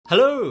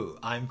Hello,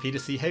 I'm Peter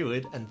C.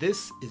 Hayward, and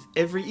this is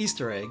Every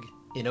Easter Egg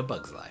in A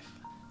Bug's Life.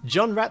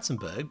 John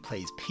Ratzenberg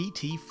plays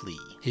P.T. Flea.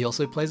 He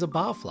also plays a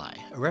barfly,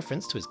 a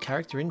reference to his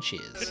character in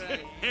Cheers.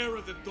 Hair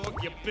of the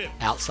dog you bit.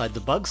 Outside the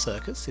Bug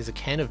Circus is a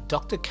can of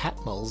Dr.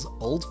 Catmull's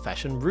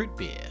old-fashioned root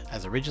beer,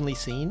 as originally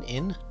seen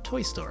in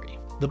Toy Story.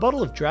 The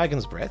bottle of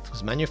Dragon's Breath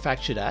was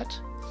manufactured at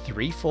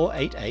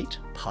 3488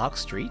 Park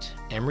Street,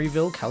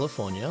 Emeryville,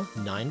 California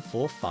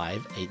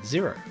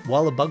 94580.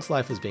 While A Bug's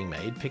Life was being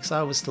made,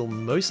 Pixar was still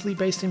mostly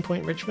based in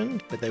Point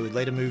Richmond, but they would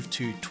later move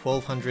to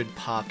 1200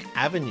 Park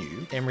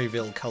Avenue,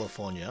 Emeryville,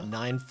 California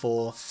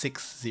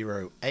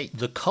 94608.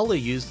 The collar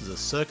used as a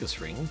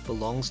circus ring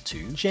belongs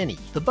to Jenny.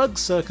 The Bug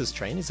Circus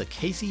train is a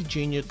Casey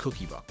Jr.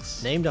 cookie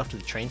box, named after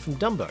the train from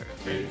Dumbo.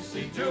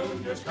 Casey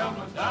Jr.'s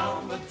coming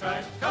down the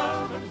track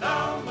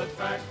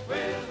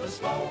with a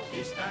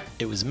smoky stack.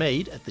 It was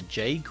made at the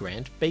J.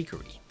 Grant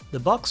Bakery. The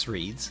box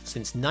reads,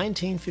 since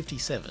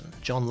 1957,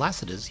 John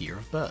Lasseter's year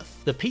of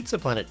birth. The Pizza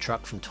Planet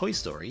truck from Toy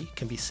Story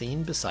can be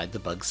seen beside the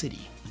Bug City.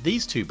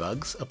 These two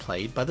bugs are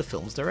played by the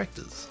film's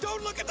directors.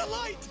 Don't look at the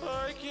light!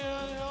 I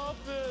can't help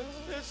it.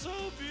 It's so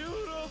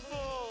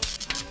beautiful.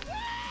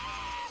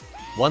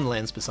 One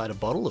lands beside a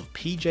bottle of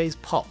PJ's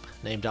Pop,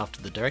 named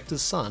after the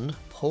director's son,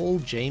 Paul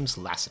James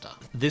Lasseter.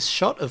 This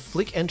shot of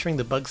Flick entering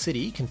the Bug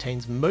City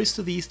contains most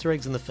of the Easter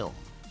eggs in the film.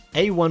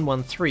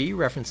 A113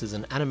 references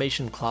an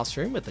animation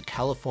classroom at the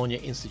California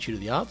Institute of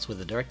the Arts where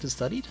the director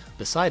studied.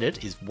 Beside it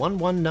is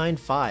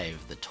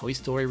 1195, the Toy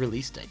Story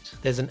release date.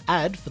 There's an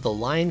ad for The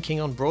Lion King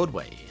on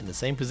Broadway, in the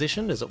same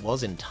position as it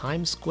was in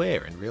Times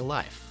Square in real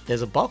life.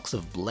 There's a box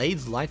of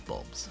Blades light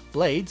bulbs.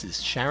 Blades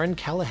is Sharon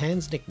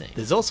Callahan's nickname.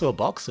 There's also a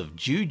box of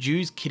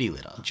Juju's kitty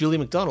litter. Julie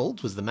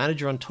McDonald was the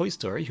manager on Toy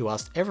Story who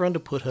asked everyone to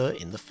put her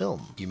in the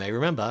film. You may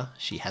remember,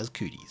 she has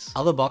cooties.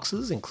 Other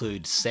boxes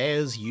include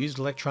Sayre's Used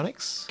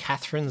Electronics,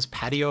 Catherine's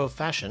Patio of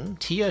Fashion,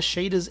 Tia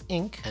Shader's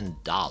Ink, and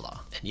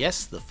Darla. And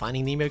yes, the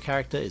Finding Nemo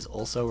character is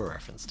also a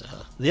reference to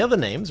her. The other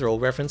names are all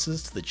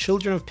references to the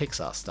Children of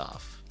Pixar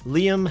staff.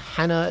 Liam,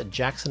 Hannah,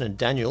 Jackson, and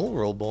Daniel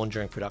were all born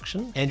during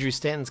production. Andrew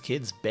Stanton's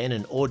kids, Ben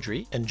and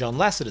Audrey, and John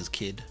Lasseter's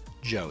kid,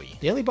 Joey.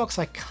 The only box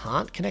I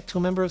can't connect to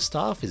a member of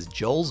staff is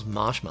Joel's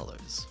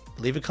Marshmallows.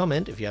 Leave a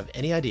comment if you have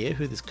any idea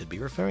who this could be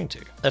referring to.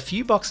 A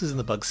few boxes in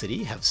the Bug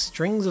City have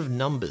strings of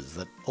numbers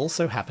that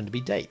also happen to be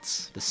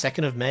dates. The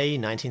 2nd of May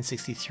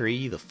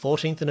 1963, the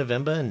 14th of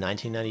November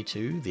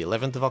 1992, the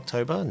 11th of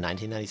October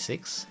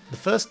 1996. The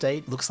first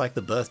date looks like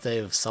the birthday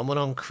of someone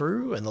on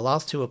crew, and the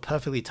last two are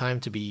perfectly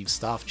timed to be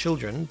staff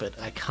children, but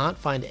I can't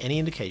find any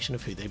indication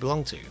of who they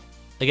belong to.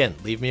 Again,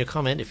 leave me a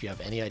comment if you have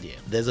any idea.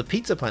 There's a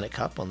Pizza Planet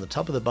cup on the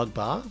top of the bug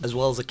bar, as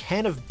well as a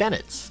can of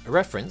Bennett's, a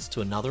reference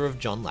to another of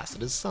John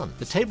Lasseter's sons.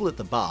 The table at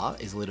the bar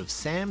is lit of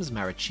Sam's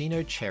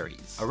Maraschino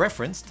cherries, a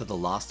reference to the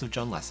last of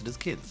John Lasseter's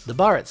kids. The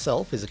bar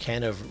itself is a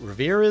can of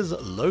Rivera's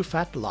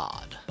low-fat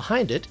lard.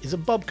 Behind it is a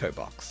Bobco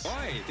box.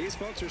 Boy, these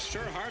folks are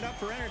sure hard up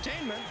for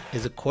entertainment.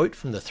 Is a quote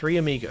from the Three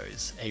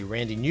Amigos, a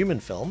Randy Newman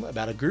film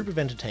about a group of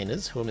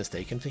entertainers who are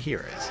mistaken for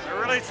heroes.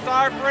 They're really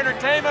starved for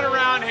entertainment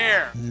around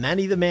here.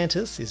 Manny the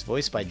Mantis is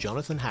voiced by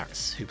Jonathan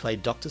Harris, who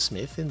played Dr.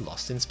 Smith in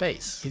Lost in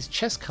Space. His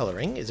chest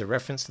coloring is a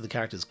reference to the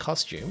character's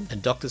costume,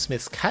 and Dr.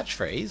 Smith's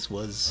catchphrase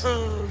was,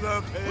 Oh,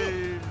 the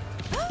pain.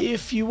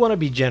 if you want to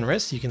be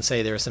generous, you can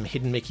say there are some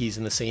hidden Mickeys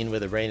in the scene where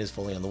the rain is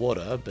falling on the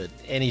water, but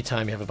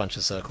anytime you have a bunch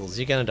of circles,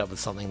 you're going to end up with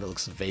something that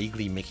looks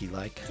vaguely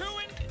Mickey-like. To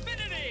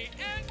infinity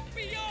and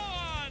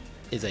beyond.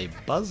 Is a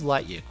Buzz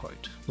Lightyear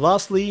quote.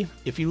 Lastly,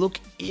 if you look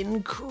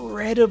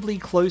incredibly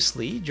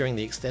closely during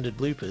the extended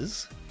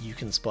bloopers, you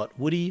can spot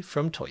Woody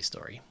from Toy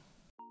Story.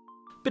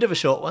 Bit of a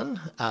short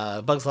one.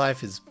 Bug's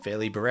Life is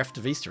fairly bereft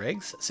of Easter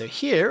eggs, so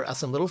here are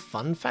some little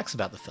fun facts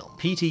about the film.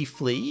 P.T.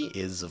 Flea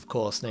is, of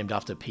course, named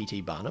after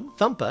P.T. Barnum.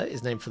 Thumper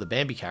is named for the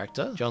Bambi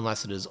character, John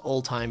Lasseter's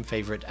all-time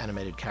favourite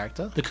animated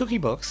character. The cookie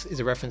box is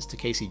a reference to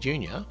Casey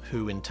Jr.,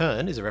 who in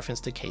turn is a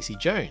reference to Casey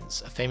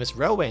Jones, a famous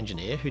railway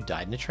engineer who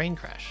died in a train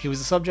crash. He was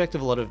the subject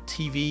of a lot of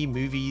TV,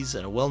 movies,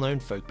 and a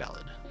well-known folk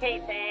ballad.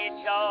 Casey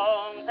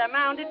Jones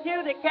mounted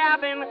to the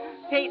cabin.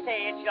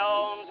 Casey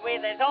Jones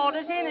with his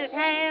orders in his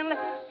hand.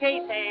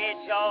 Casey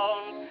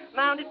Jones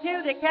mounted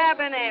to the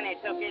cabin and he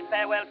took his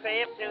farewell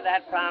trip to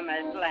that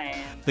promised land.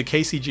 The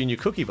Casey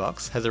Jr. cookie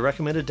box has a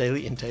recommended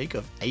daily intake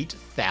of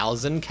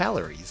 8,000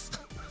 calories.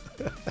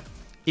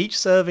 Each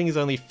serving is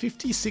only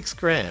 56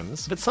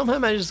 grams, but somehow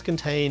manages to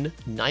contain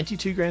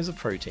 92 grams of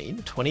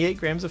protein, 28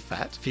 grams of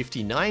fat,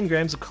 59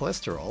 grams of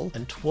cholesterol,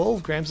 and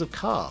 12 grams of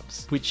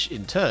carbs, which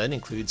in turn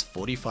includes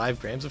 45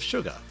 grams of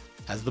sugar.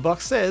 As the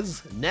box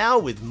says, now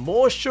with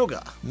more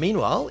sugar.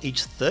 Meanwhile,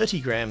 each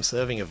 30-gram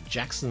serving of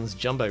Jackson's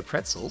Jumbo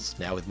Pretzels,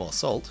 now with more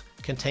salt,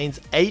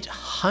 contains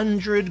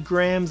 800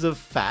 grams of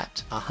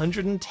fat,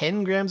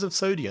 110 grams of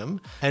sodium,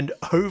 and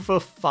over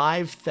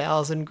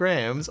 5,000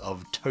 grams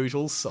of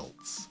total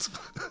salts.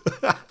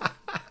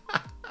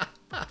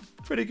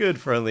 Pretty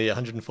good for only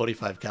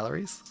 145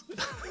 calories.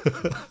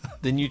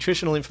 The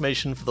nutritional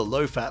information for the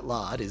low-fat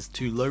lard is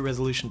too low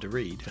resolution to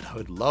read, but I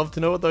would love to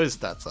know what those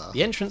stats are.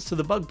 The entrance to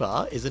the bug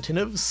bar is a tin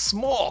of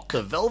Smork,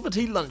 the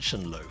velvety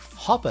luncheon loaf.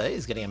 Hopper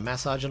is getting a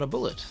massage on a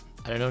bullet.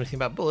 I don't know anything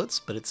about bullets,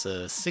 but it's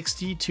a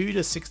 62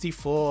 to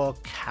 64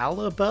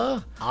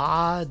 caliber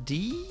RD.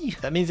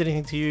 If that means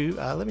anything to you,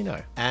 let me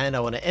know. And I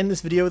want to end this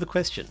video with a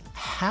question.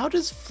 How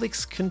does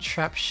Flick's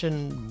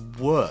contraption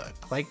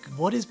work? Like,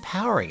 what is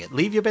powering it?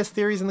 Leave your best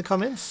theories in the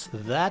comments.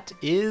 That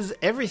is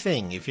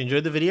everything. If you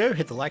enjoyed the video,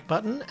 hit the like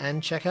button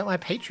and check out my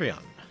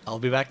Patreon. I'll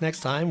be back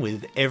next time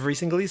with every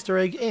single Easter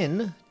egg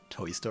in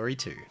Toy Story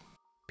 2.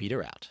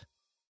 Peter out.